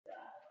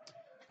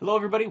Hello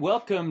everybody,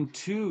 welcome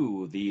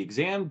to the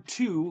Exam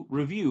 2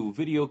 review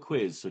video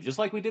quiz. So just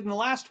like we did in the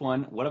last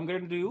one, what I'm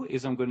going to do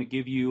is I'm going to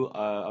give you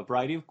a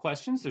variety of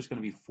questions. There's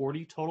going to be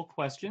 40 total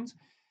questions.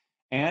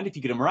 And if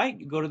you get them right,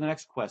 you go to the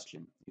next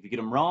question. If you get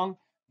them wrong,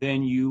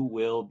 then you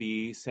will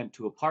be sent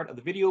to a part of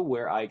the video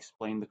where I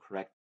explain the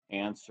correct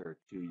answer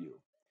to you.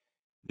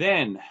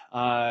 Then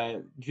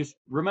just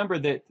remember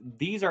that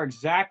these are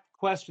exact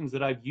questions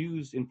that I've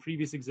used in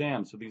previous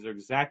exams. So these are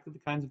exactly the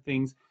kinds of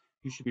things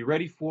you should be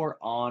ready for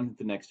on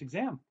the next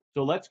exam.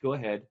 So let's go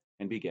ahead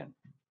and begin.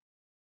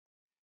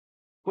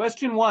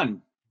 Question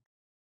 1.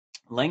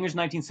 Langer's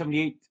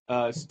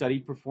 1978 study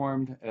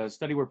performed a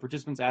study where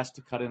participants asked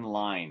to cut in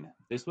line.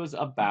 This was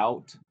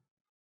about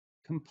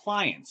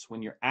compliance.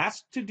 When you're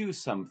asked to do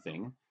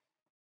something,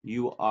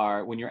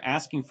 when you're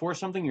asking for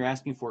something, you're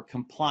asking for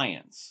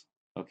compliance.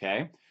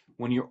 Okay?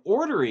 When you're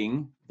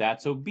ordering,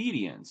 that's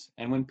obedience.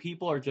 And when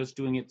people are just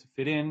doing it to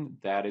fit in,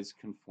 that is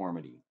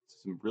conformity.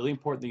 It's really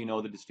important that you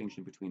know the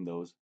distinction between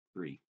those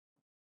three.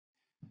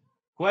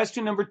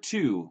 Question number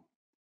 2.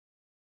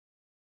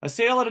 A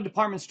sale at a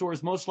department store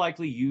is most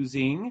likely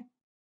using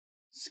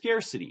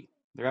scarcity.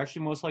 They're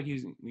actually most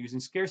likely using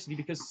scarcity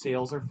because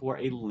sales are for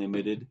a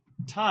limited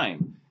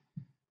time.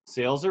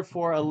 Sales are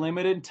for a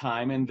limited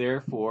time and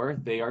therefore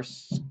they are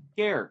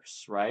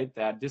scarce, right?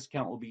 That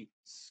discount will be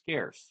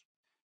scarce.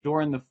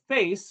 Door in the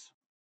face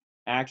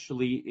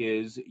actually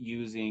is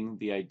using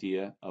the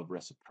idea of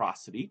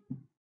reciprocity.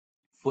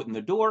 Foot in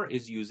the door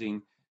is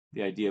using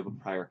the idea of a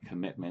prior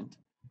commitment,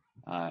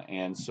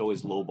 and so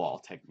is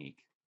lowball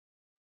technique.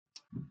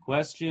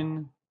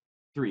 Question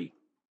 3.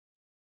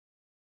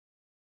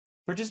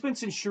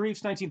 Participants in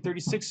Sharif's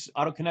 1936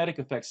 autokinetic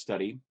effect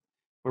study,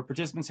 where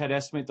participants had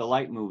estimated the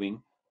light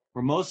moving,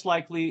 would most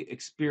likely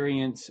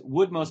experience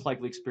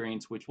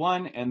which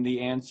one? And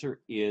the answer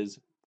is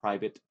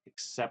private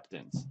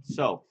acceptance.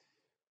 So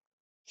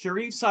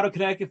Sharif's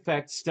autokinetic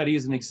effect study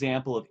is an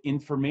example of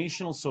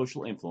informational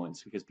social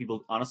influence because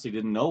people honestly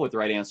didn't know what the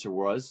right answer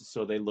was,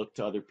 so they looked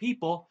to other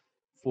people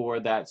for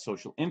that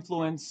social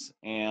influence,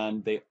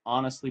 and they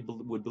honestly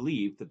would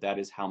believe that that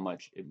is how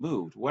much it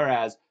moved.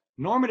 Whereas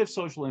normative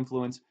social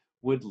influence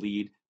would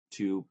lead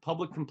to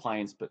public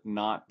compliance but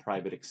not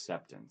private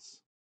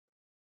acceptance.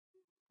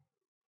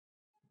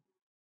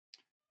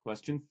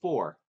 Question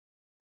 4.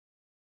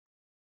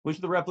 Which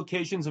of the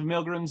replications of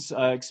Milgram's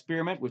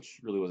experiment,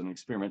 which really wasn't an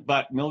experiment,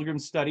 but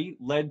Milgram's study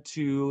led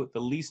to the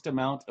least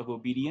amount of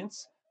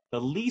obedience? The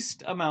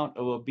least amount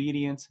of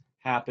obedience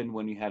happened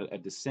when you had a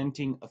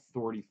dissenting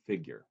authority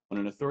figure.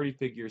 When an authority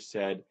figure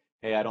said,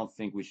 hey, I don't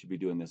think we should be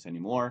doing this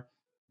anymore,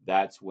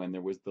 that's when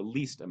there was the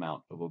least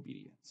amount of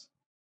obedience.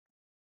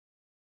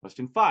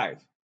 Question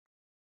 5.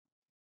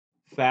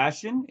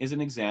 Fashion is an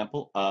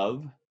example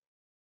of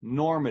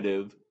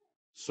normative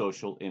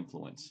social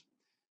influence.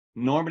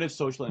 Normative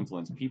social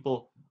influence.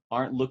 People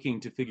aren't looking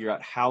to figure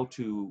out how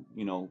to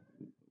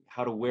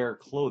wear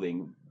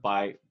clothing.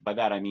 By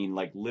that I mean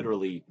like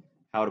literally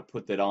how to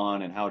put that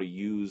on and how to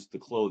use the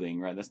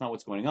clothing, right? That's not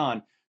what's going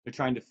on. They're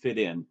trying to fit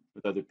in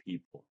with other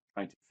people,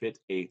 trying to fit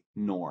a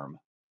norm.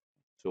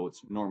 So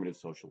it's normative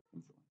social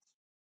influence.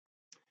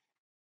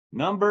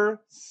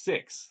 Number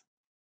 6.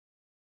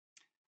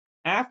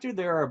 After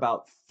there are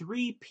about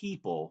 3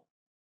 people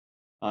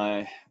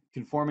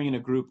conforming in a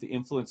group, the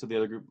influence of the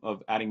other group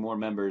of adding more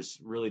members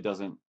really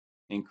doesn't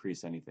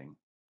increase anything,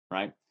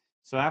 right?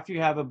 So after you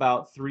have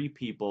about 3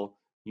 people,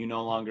 you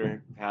no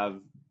longer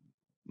have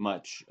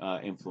much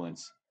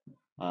influence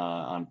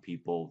on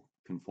people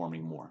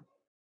conforming more.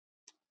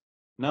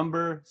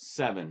 Number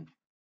 7.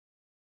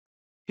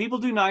 People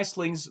do nice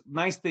things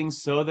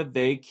so that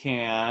they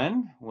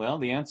can, well,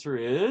 the answer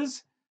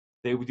is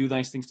they would do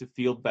nice things to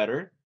feel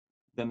better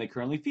than they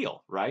currently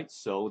feel, right?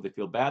 So they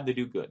feel bad, they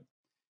do good.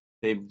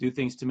 They do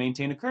things to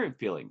maintain a current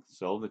feeling.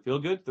 So they feel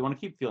good, they want to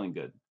keep feeling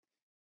good.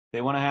 They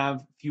want to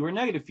have fewer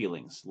negative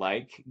feelings,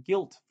 like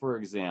guilt, for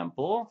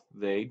example.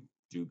 They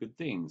do good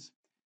things.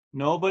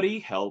 Nobody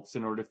helps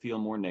in order to feel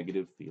more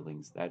negative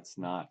feelings. That's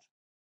not.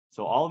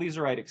 So all these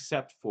are right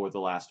except for the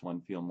last one,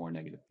 feel more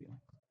negative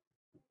feelings.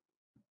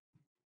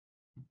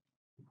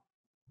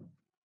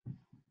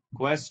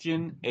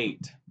 Question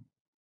 8.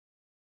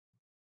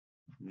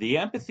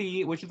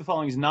 Which of the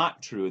following is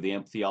not true, the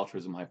empathy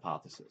altruism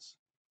hypothesis?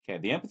 Okay,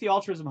 the empathy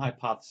altruism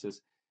hypothesis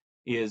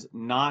is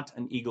not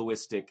an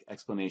egoistic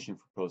explanation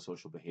for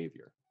pro-social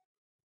behavior.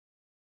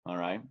 All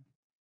right.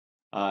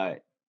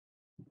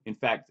 In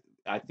fact,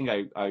 I think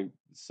I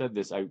said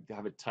this. I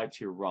have it typed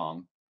here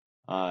wrong.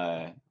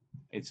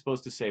 It's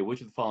supposed to say which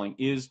of the following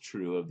is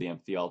true of the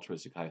empathy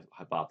altruistic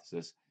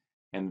hypothesis,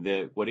 and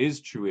what is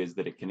true is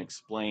that it can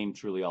explain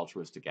truly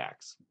altruistic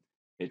acts.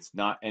 It's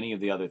not any of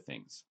the other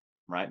things,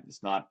 right?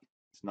 It's not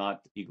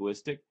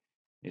egoistic.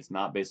 It's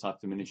not based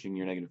off diminishing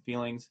your negative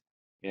feelings.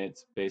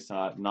 It's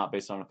not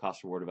based on a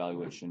cost reward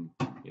evaluation.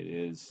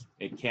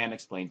 It can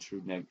explain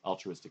true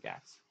altruistic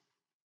acts.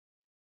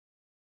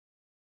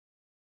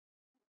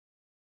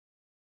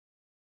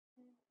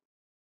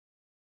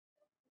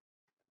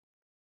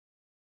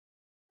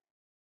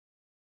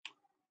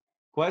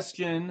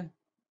 Question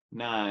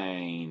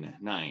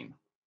 9.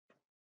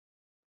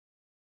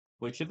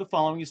 Which of the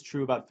following is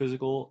true about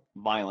physical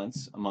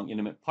violence among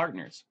intimate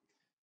partners?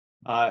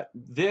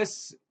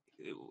 This,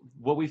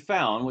 what we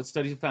found, what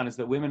studies have found, is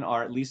that women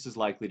are at least as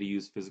likely to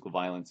use physical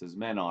violence as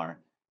men are.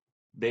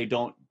 They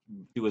don't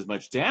do as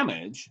much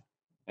damage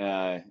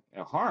or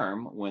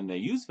harm when they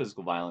use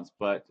physical violence,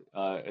 but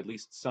at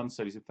least some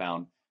studies have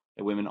found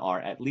that women are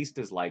at least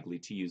as likely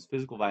to use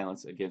physical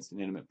violence against an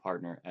intimate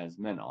partner as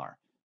men are.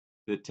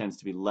 It tends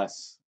to be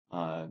less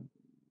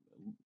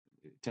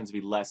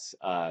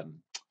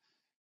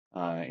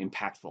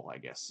impactful, I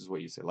guess, is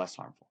what you say, less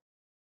harmful.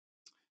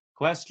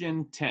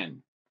 Question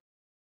 10.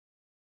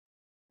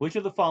 Which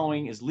of the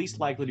following is least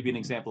likely to be an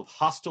example of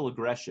hostile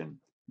aggression,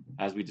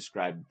 as we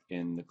described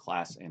in the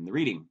class and the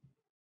reading?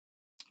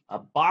 A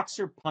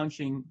boxer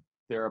punching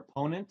their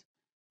opponent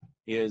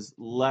is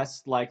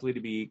less likely to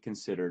be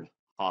considered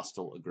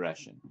hostile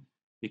aggression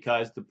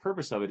because the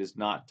purpose of it is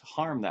not to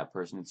harm that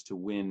person, it's to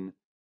win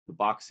the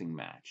boxing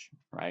match,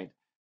 right?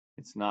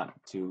 It's not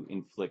to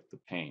inflict the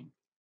pain.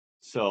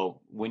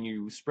 So when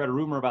you spread a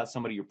rumor about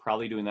somebody, you're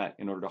probably doing that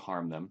in order to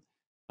harm them.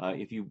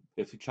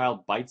 If a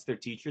child bites their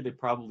teacher, they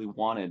probably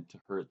wanted to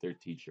hurt their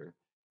teacher.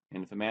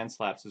 And if a man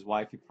slaps his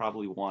wife, he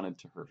probably wanted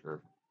to hurt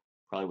her.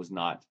 Probably was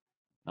not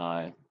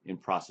in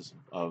process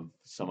of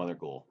some other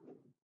goal.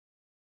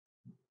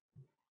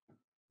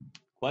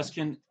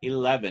 Question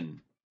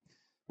 11.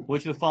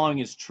 Which of the following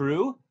is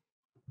true?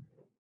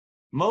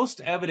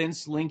 Most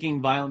evidence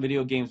linking violent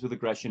video games with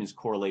aggression is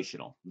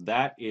correlational.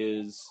 That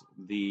is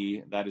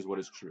what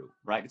is true,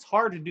 right? It's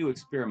hard to do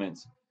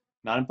experiments.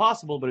 Not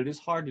impossible, but it is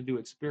hard to do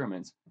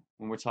experiments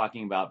when we're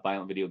talking about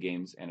violent video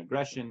games and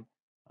aggression,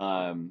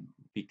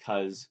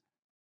 because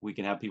we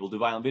can have people do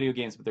violent video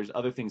games, but there's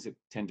other things that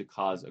tend to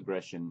cause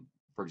aggression,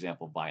 for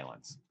example,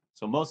 violence.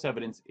 So most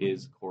evidence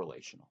is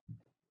correlational.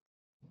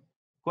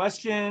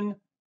 Question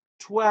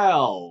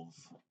 12.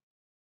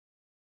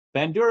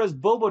 Bandura's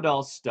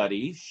Bobo-doll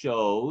study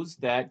shows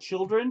that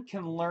children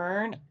can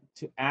learn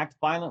to act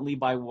violently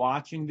by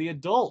watching the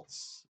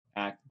adults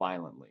act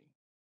violently.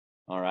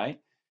 All right?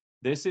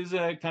 This is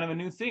a kind of a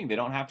new thing. They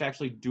don't have to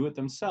actually do it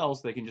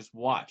themselves. They can just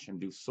watch and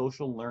do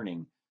social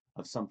learning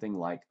of something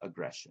like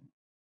aggression.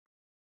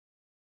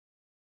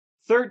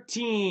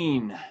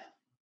 13.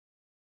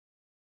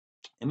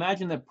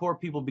 Imagine that poor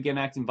people begin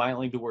acting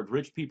violently toward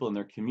rich people in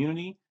their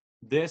community.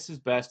 This is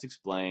best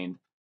explained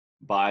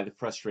by the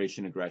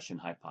frustration aggression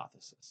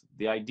hypothesis.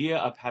 The idea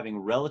of having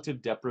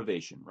relative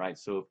deprivation, right?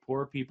 So if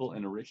poor people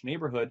in a rich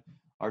neighborhood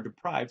are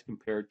deprived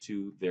compared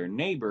to their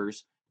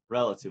neighbors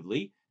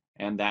relatively,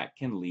 and that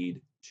can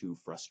lead to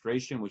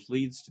frustration, which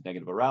leads to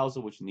negative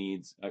arousal,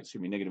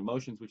 negative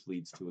emotions, which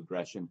leads to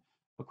aggression,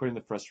 according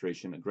to the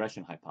frustration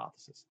aggression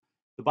hypothesis.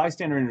 The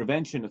bystander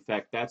intervention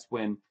effect, that's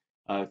when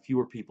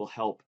fewer people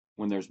help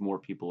when there's more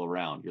people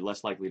around. You're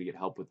less likely to get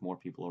help with more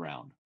people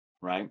around,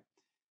 right?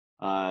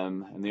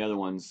 And the other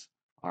ones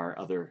are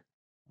other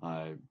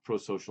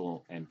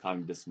pro-social and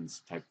cognitive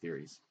dissonance type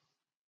theories.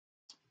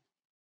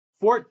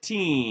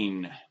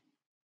 14.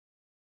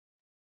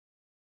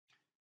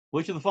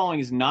 Which of the following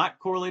is not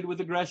correlated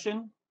with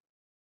aggression?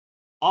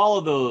 All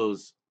of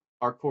those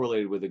are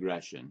correlated with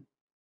aggression.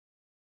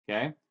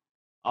 Okay?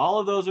 All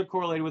of those are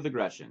correlated with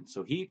aggression.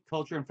 So heat,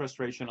 culture, and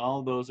frustration, all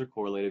of those are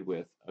correlated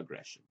with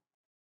aggression.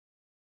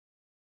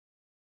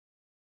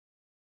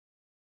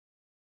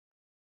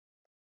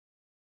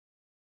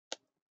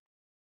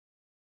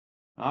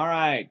 All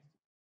right.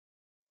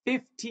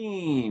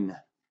 15.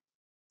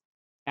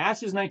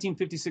 Ash's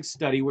 1956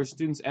 study, where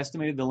students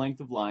estimated the length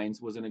of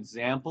lines, was an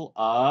example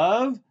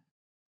of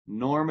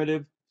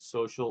normative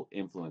social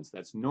influence.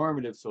 That's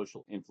normative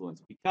social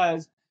influence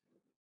because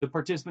the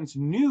participants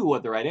knew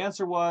what the right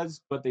answer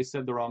was, but they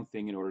said the wrong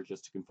thing in order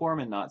just to conform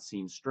and not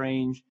seem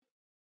strange.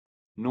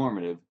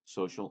 Normative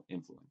social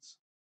influence.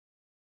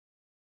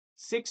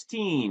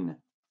 16.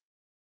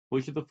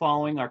 Which of the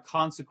following are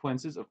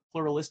consequences of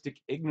pluralistic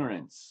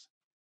ignorance?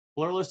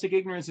 Pluralistic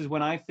ignorance is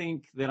when I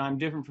think that I'm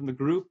different from the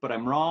group, but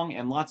I'm wrong,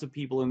 and lots of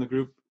people in the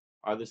group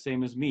are the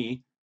same as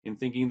me in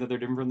thinking that they're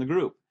different from the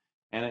group.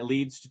 And it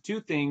leads to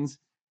two things: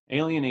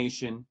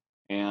 alienation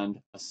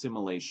and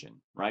assimilation,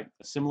 right?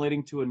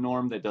 Assimilating to a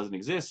norm that doesn't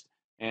exist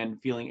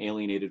and feeling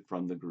alienated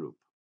from the group.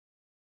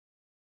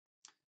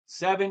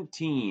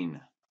 17.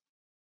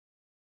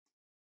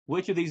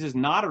 Which of these is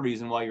not a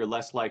reason why you're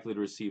less likely to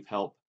receive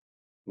help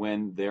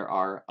when there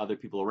are other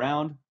people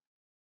around?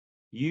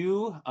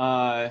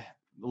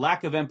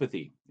 Lack of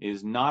empathy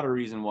is not a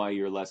reason why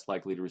you're less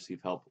likely to receive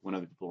help when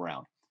other people are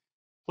around.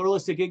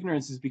 Pluralistic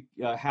ignorance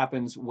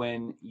happens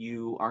when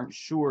you aren't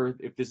sure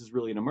if this is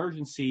really an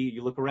emergency.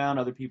 You look around,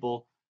 other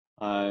people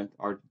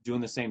are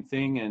doing the same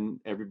thing, and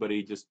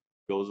everybody just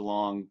goes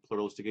along.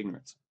 Pluralistic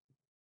ignorance.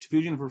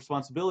 Diffusion of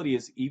responsibility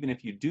is even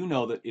if you do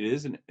know that it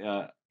is an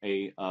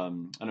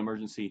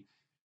emergency,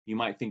 you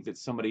might think that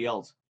somebody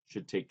else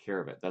should take care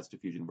of it. That's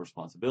diffusion of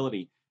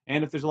responsibility.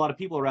 And if there's a lot of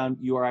people around,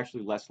 you are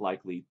actually less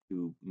likely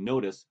to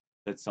notice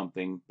that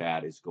something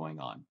bad is going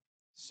on.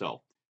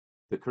 So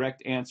the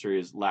correct answer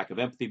is lack of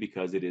empathy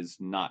because it is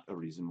not a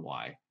reason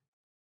why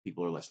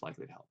people are less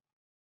likely to help.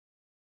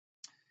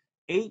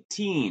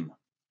 18.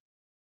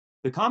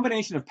 The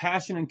combination of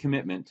passion and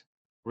commitment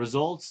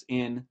results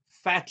in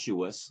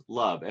fatuous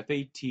love,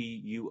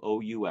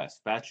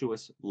 F-A-T-U-O-U-S,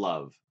 fatuous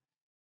love.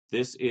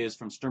 This is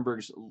from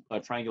Sternberg's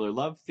triangular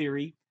love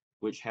theory,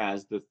 which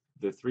has the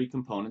three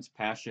components,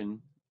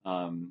 passion,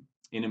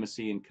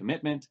 intimacy, and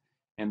commitment,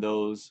 and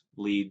those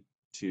lead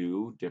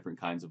to different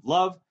kinds of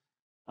love.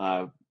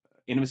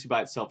 Intimacy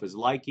by itself is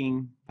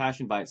liking,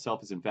 passion by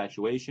itself is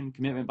infatuation,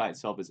 commitment by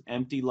itself is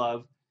empty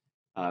love,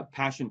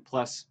 passion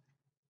plus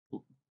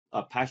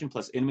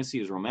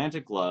intimacy is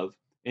romantic love,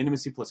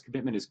 intimacy plus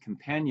commitment is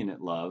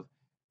companionate love,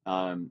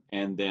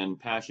 and then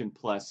passion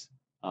plus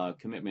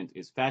commitment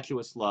is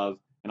fatuous love,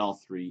 and all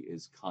three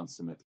is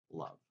consummate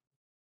love.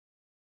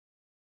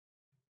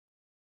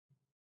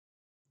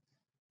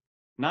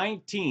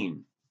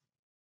 19.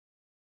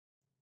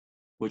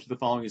 Which of the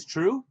following is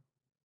true?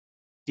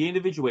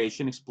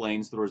 De-individuation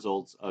explains the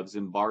results of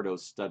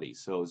Zimbardo's study.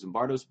 So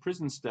Zimbardo's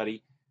prison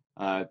study,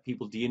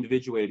 people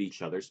de-individuated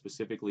each other,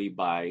 specifically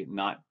by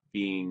not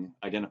being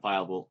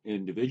identifiable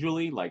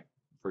individually, like,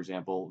 for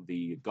example,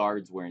 the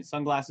guards wearing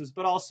sunglasses,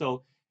 but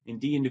also in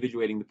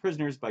de-individuating the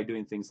prisoners by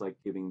doing things like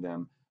giving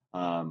them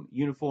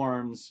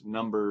uniforms,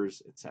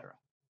 numbers, etc.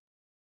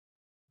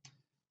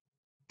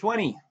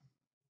 20.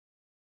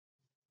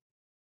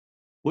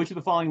 Which of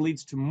the following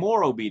leads to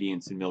more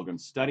obedience in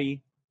Milgram's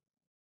study?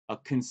 A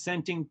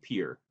consenting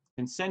peer.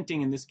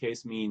 Consenting in this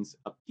case means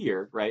a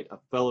peer, right? A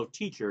fellow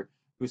teacher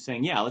who's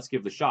saying, yeah, let's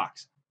give the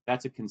shocks.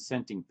 That's a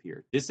consenting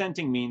peer.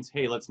 Dissenting means,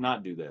 hey, let's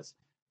not do this.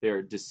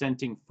 They're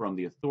dissenting from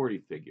the authority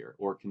figure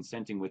or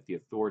consenting with the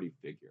authority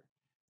figure.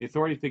 The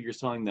authority figure is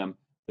telling them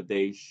that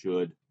they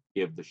should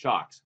give the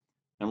shocks.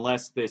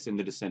 Unless this in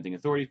the dissenting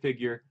authority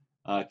figure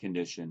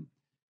condition.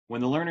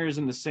 When the learner is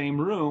in the same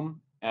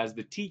room as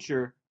the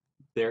teacher,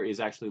 there is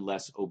actually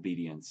less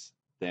obedience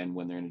than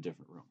when they're in a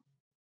different room.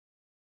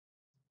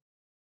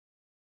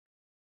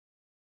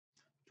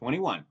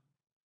 21.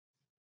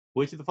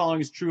 Which of the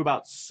following is true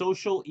about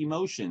social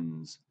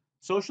emotions?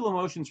 Social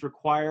emotions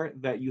require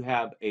that you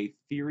have a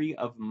theory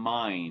of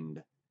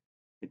mind.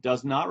 It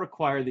does not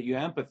require that you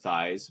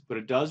empathize, but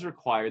it does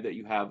require that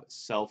you have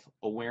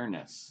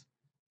self-awareness.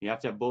 You have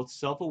to have both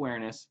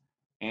self-awareness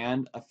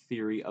and a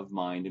theory of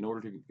mind in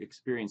order to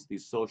experience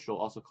these social,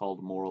 also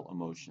called moral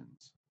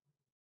emotions.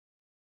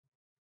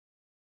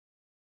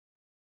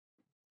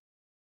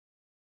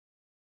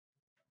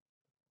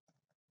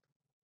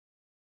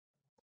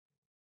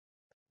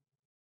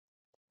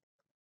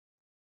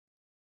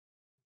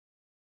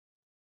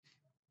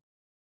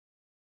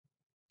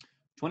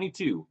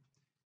 "22.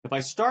 If I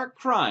start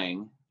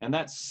crying and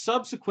that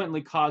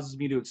subsequently causes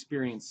me to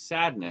experience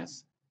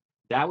sadness,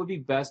 that would be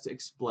best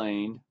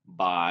explained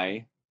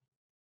by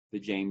the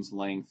James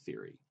Lange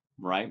theory,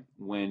 right?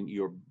 When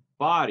your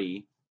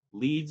body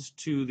leads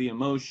to the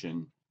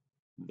emotion,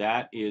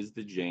 that is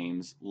the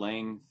James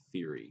Lange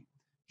theory.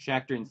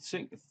 Schachter and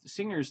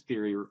Singer's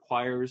theory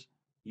requires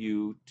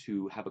you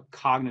to have a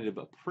cognitive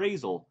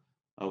appraisal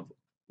of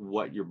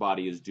what your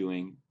body is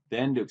doing,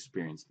 then to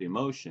experience the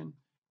emotion.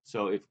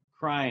 So if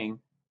crying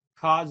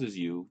causes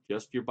you,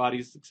 just your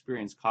body's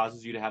experience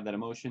causes you to have that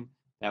emotion,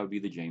 that would be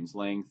the James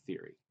Lange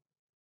theory.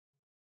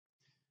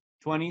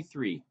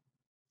 23.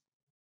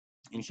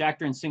 In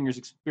Schachter and Singer's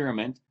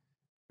experiment,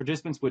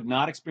 participants would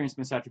not experience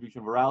misattribution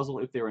of arousal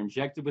if they were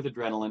injected with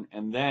adrenaline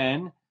and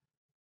then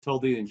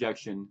told the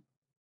injection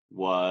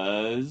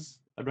was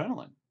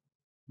adrenaline.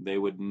 They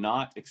would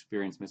not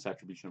experience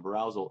misattribution of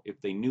arousal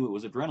if they knew it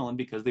was adrenaline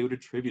because they would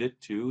attribute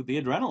it to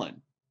the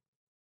adrenaline.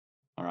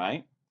 All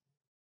right?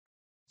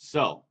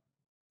 So,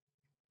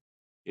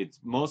 it's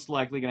most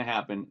likely going to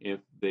happen if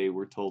they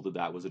were told that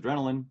that was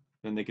adrenaline,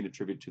 then they can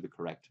attribute to the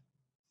correct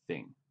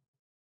thing.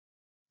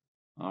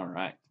 All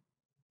right.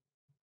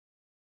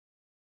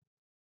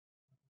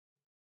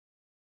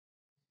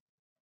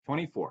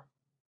 24.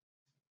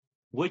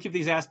 Which of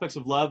these aspects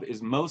of love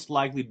is most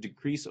likely to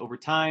decrease over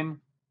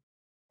time?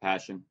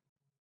 Passion,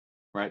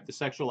 right? The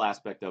sexual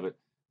aspect of it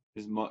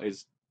is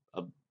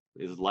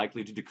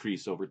likely to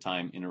decrease over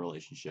time in a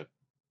relationship.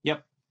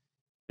 Yep,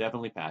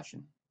 definitely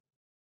passion.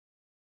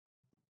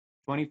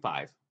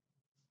 25.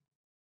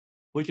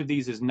 Which of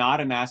these is not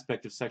an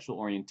aspect of sexual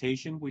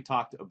orientation? We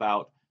talked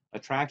about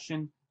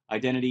attraction,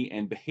 identity,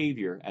 and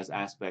behavior as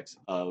aspects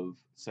of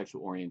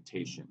sexual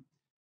orientation.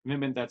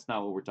 Commitment, that's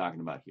not what we're talking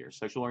about here.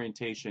 Sexual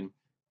orientation,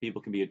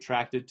 people can be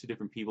attracted to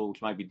different people,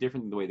 which might be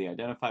different than the way they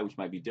identify, which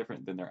might be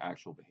different than their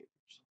actual behaviors.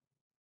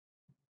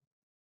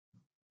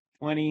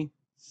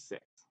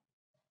 26.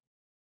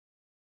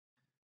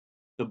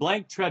 The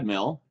blank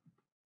treadmill,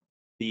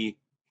 the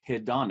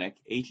hedonic,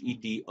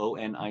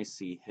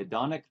 H-E-D-O-N-I-C,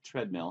 hedonic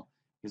treadmill,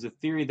 is a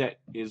theory that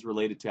is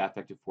related to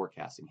affective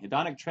forecasting.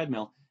 Hedonic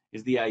treadmill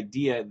is the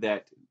idea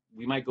that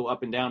we might go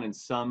up and down in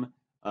some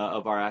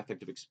of our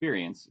affective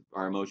experience.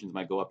 Our emotions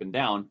might go up and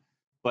down,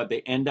 but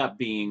they end up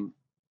being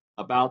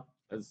about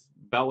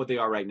what they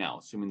are right now,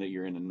 assuming that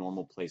you're in a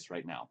normal place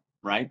right now,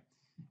 right?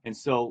 And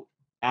so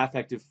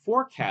Affective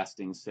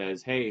forecasting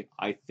says, hey,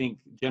 I think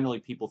generally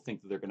people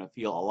think that they're going to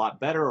feel a lot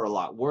better or a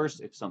lot worse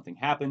if something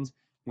happens,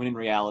 when in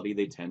reality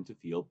they tend to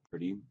feel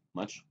pretty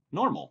much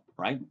normal,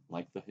 right?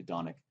 Like the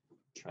hedonic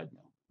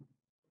treadmill.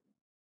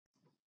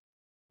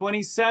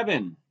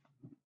 27.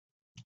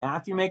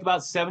 After you make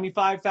about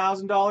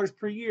 $75,000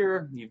 per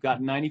year, you've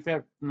got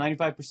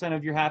 95%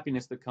 of your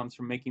happiness that comes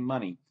from making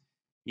money.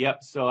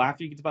 Yep, so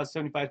after you get to about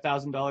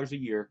 $75,000 a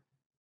year,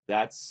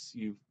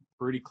 you've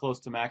pretty close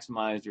to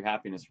maximized your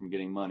happiness from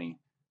getting money.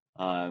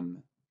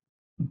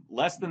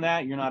 Less than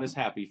that, you're not as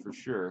happy for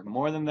sure.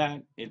 More than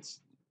that,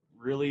 it's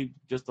really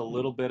just a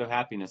little bit of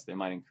happiness that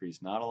might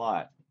increase, not a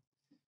lot.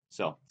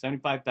 So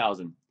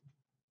 75,000.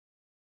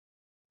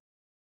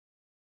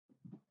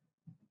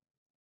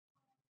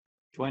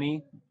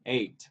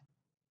 28.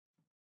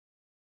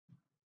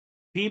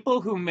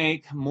 People who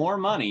make more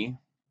money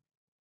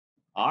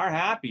are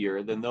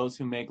happier than those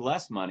who make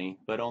less money,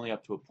 but only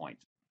up to a point.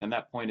 And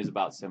that point is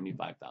about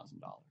 $75,000,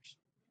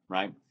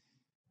 right?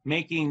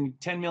 Making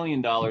 $10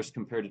 million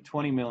compared to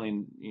 $20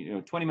 million,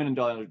 $20 million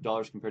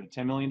compared to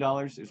 $10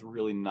 million is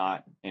really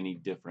not any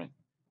different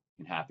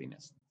in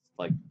happiness. It's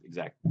like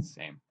exactly the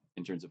same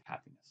in terms of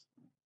happiness.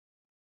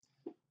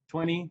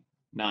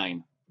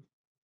 29.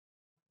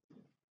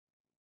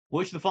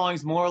 Which of the following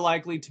is more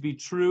likely to be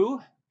true?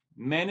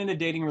 Men in a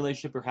dating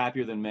relationship are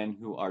happier than men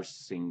who are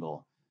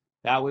single.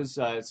 That was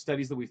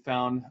studies that we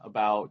found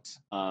about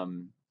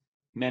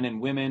men and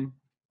women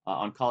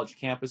on college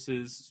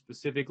campuses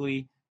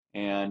specifically.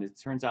 And it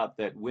turns out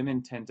that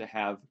women tend to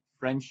have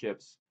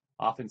friendships,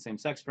 often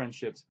same-sex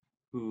friendships,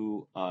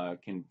 who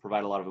can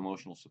provide a lot of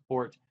emotional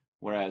support,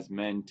 whereas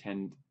men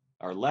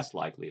are less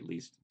likely, at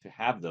least, to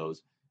have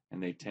those,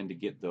 and they tend to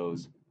get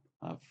those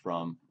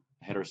from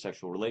a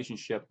heterosexual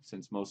relationship,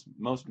 since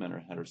most men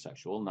are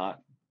heterosexual,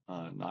 not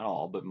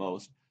all, but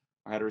most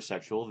are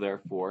heterosexual.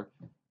 Therefore,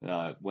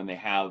 when they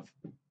have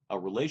a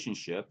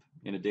relationship,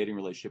 in a dating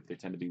relationship, they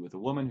tend to be with a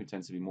woman who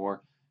tends to be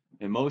more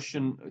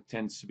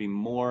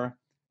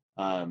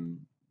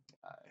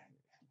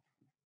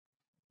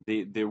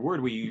the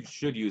word we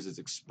should use is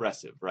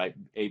expressive, right?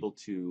 Able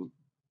to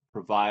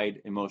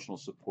provide emotional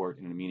support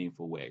in a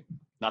meaningful way.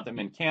 Not that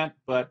men can't,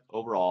 but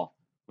overall,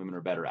 women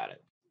are better at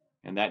it.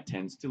 And that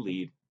tends to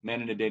lead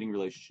men in a dating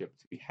relationship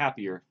to be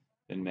happier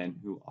than men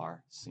who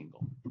are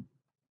single.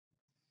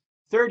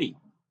 30.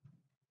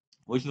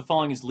 Which of the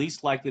following is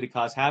least likely to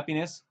cause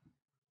happiness?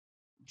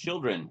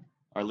 Children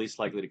are least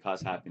likely to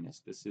cause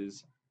happiness. This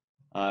is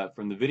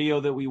from the video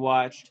that we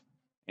watched,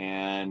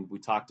 and we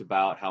talked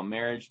about how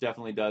marriage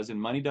definitely does, and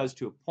money does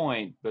to a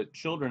point, but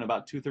children,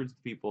 about 2/3 of the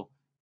people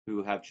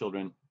who have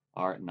children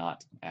are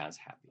not as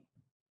happy.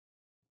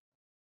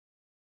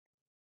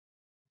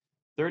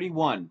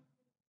 31.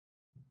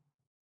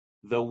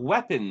 The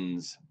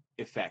weapons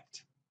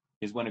effect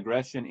is when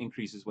aggression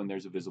increases when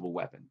there's a visible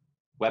weapon.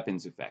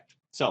 Weapons effect.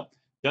 So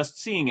just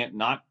seeing it,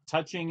 not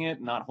touching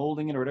it, not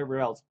holding it or whatever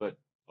else, but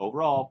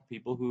overall,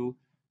 people who,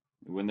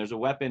 when there's a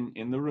weapon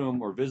in the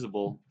room or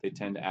visible, they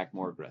tend to act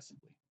more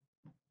aggressively.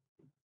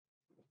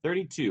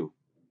 32.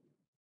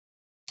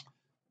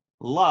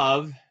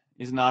 Love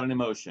is not an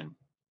emotion.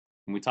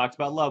 When we talked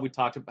about love, we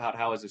talked about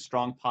how it's a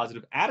strong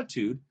positive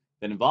attitude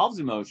that involves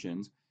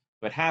emotions,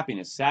 but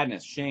happiness,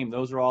 sadness, shame,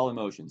 those are all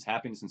emotions.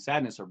 Happiness and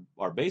sadness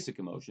are basic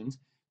emotions.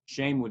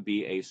 Shame would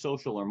be a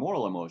social or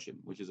moral emotion,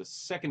 which is a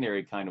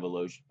secondary kind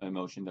of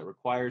emotion that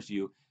requires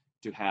you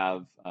to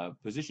have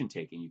position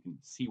taking. You can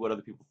see what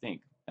other people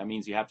think. That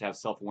means you have to have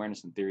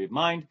self-awareness and theory of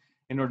mind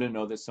in order to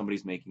know that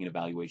somebody's making an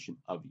evaluation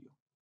of you.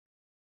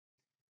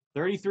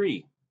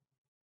 33.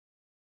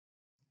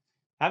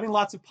 Having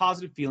lots of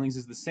positive feelings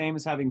is the same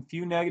as having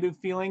few negative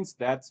feelings.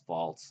 That's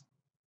false.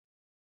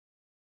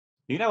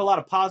 You can have a lot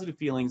of positive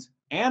feelings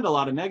and a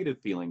lot of negative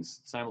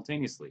feelings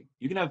simultaneously.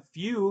 You can have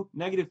few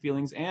negative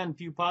feelings and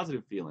few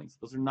positive feelings.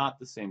 Those are not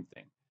the same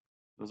thing.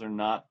 Those are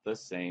not the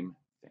same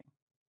thing.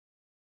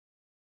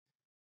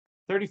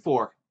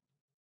 34.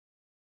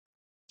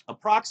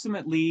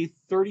 Approximately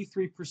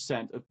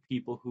 33% of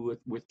people who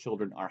with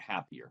children are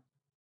happier.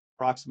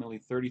 Approximately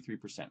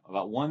 33%.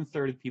 About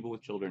 1/3 of people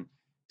with children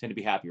tend to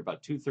be happier.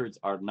 About 2/3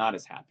 are not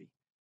as happy.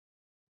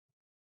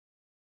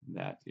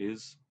 That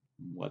is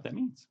what that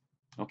means.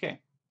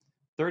 Okay.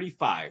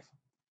 35.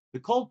 The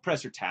cold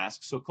pressure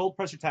task. So cold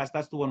pressure task,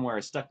 that's the one where I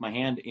stuck my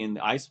hand in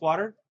the ice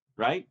water,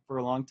 right, for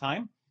a long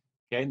time.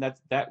 Okay, and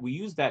we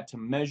use that to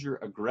measure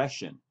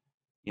aggression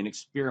in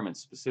experiments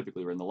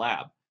specifically or in the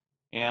lab.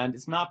 And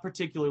it's not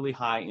particularly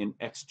high in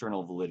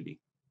external validity.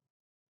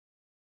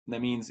 And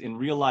that means in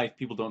real life,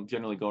 people don't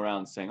generally go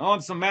around saying, oh,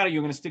 I'm so mad at you,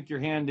 I'm going to stick your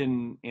hand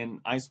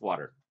in ice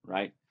water,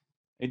 right?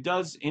 It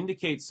does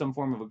indicate some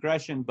form of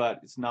aggression,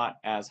 but it's not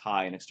as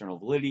high in external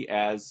validity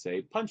as,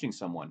 say, punching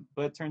someone.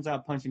 But it turns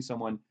out punching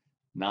someone,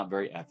 not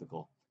very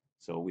ethical,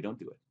 so we don't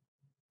do it.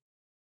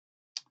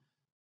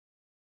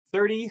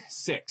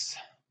 36.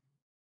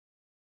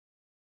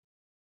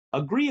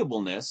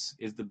 Agreeableness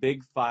is the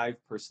big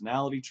 5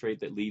 personality trait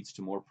that leads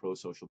to more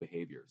pro-social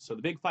behavior. So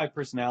the big 5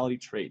 personality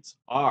traits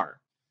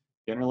are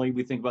Generally,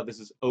 we think about this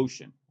as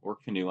ocean or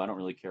canoe. I don't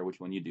really care which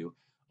one you do.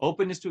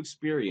 Openness to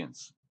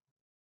experience,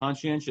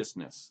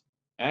 conscientiousness,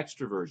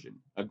 extroversion,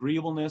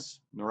 agreeableness,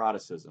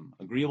 neuroticism.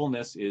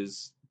 Agreeableness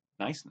is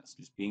niceness,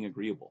 just being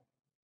agreeable.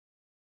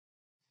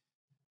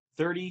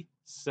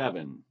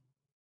 37.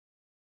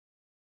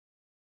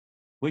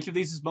 Which of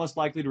these is most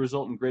likely to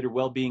result in greater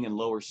well-being and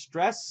lower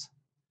stress?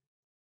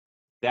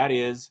 That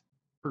is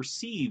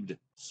perceived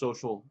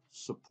social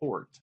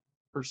support.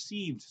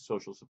 Perceived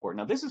social support.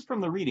 Now, this is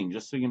from the reading,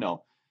 just so you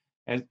know.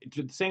 And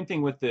the same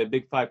thing with the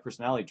big 5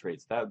 personality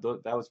traits. That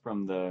was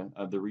from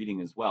the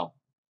reading as well.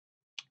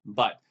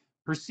 But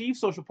perceived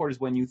social support is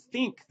when you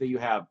think that you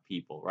have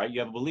people, right? You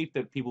have a belief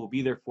that people will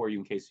be there for you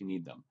in case you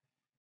need them.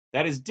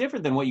 That is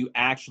different than what you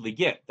actually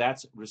get.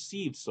 That's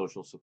received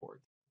social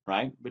support,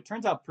 right? But it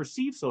turns out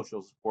perceived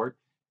social support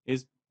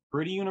is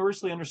pretty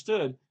universally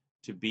understood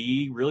to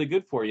be really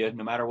good for you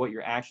no matter what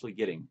you're actually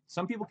getting.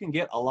 Some people can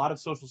get a lot of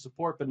social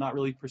support but not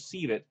really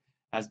perceive it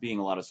as being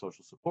a lot of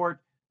social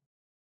support,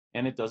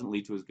 and it doesn't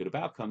lead to as good of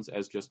outcomes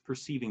as just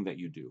perceiving that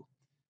you do.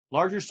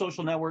 Larger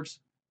social networks,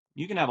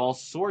 you can have all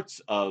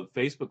sorts of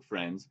Facebook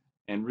friends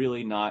and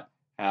really not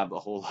have a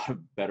whole lot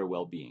of better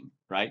well-being,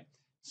 right?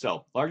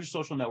 So larger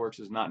social networks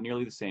is not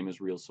nearly the same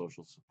as real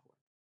social support.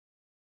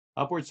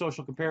 Upward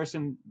social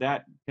comparison,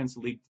 that tends to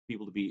lead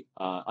people to be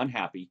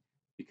unhappy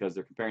because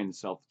they're comparing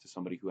themselves to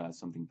somebody who has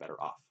something better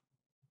off.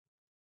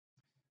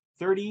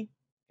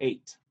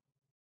 38.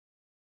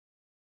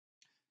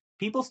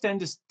 People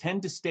tend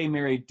to stay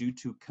married due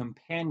to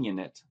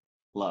companionate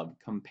love.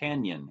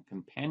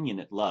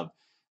 Companionate love.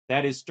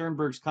 That is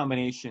Sternberg's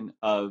combination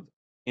of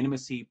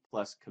intimacy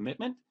plus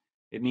commitment.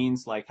 It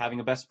means like having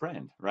a best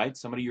friend, right?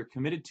 Somebody you're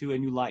committed to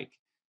and you like,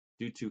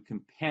 due to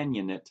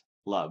companionate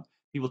love.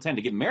 People tend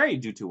to get married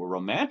due to a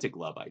romantic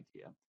love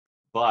idea.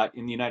 But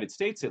in the United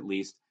States, at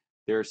least,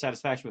 their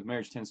satisfaction with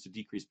marriage tends to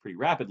decrease pretty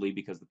rapidly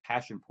because the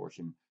passion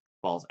portion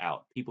falls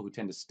out. People who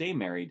tend to stay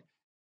married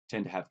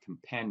tend to have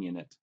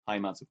high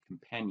amounts of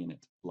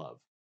companionate love.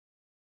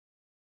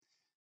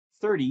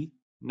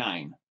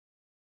 39.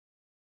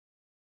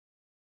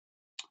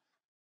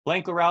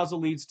 Blank arousal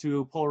leads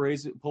to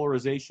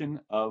polarization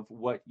of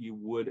what you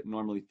would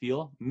normally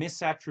feel.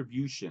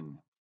 Misattribution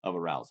of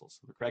arousal. So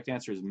the correct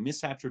answer is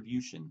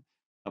misattribution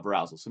of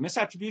arousal. So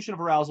misattribution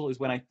of arousal is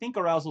when I think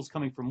arousal is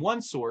coming from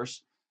one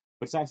source,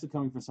 but it's actually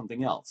coming from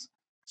something else.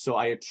 So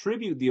I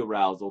attribute the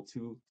arousal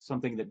to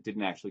something that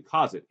didn't actually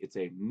cause it. It's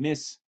a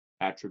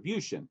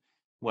misattribution.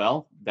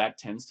 Well, that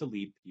tends to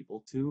lead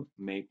people to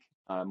make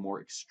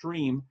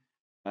experience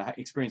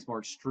more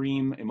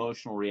extreme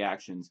emotional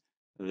reactions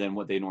than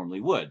what they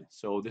normally would.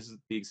 So this is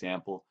the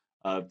example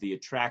of the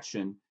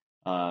attraction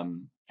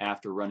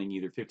after running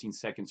either 15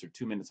 seconds or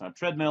 2 minutes on a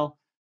treadmill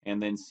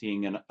and then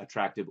seeing an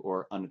attractive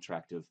or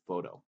unattractive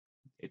photo.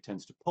 It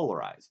tends to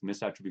polarize.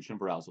 Misattribution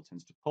of arousal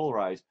tends to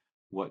polarize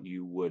what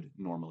you would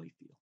normally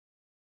feel.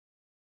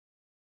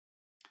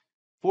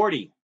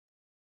 40.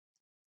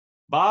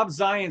 Bob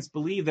Zients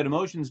believed that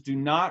emotions do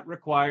not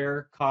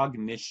require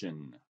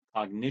cognition.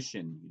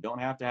 You don't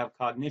have to have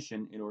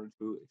cognition in order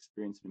to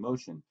experience an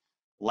emotion.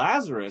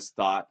 Lazarus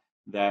thought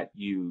that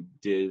you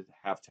did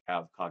have to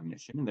have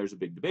cognition, and there's a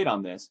big debate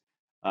on this,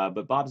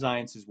 but Bob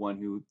Zients is one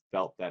who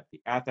felt that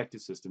the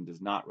affective system does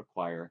not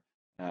require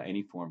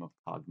any form of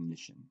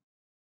cognition.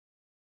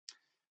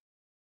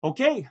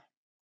 Okay.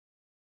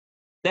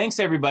 Thanks,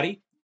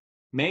 everybody.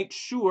 Make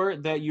sure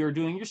that you're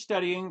doing your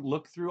studying.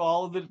 Look through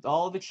all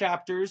of the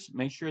chapters.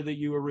 Make sure that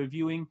you are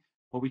reviewing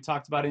what we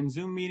talked about in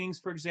Zoom meetings,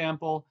 for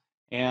example,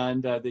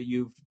 and that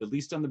you've at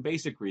least done the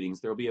basic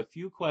readings. There will be a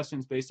few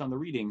questions based on the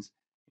readings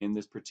in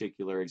this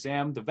particular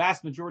exam. The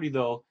vast majority,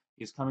 though,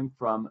 is coming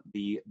from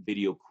the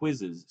video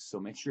quizzes. So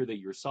make sure that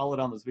you're solid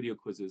on those video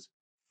quizzes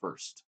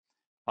first.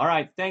 All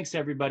right. Thanks,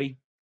 everybody.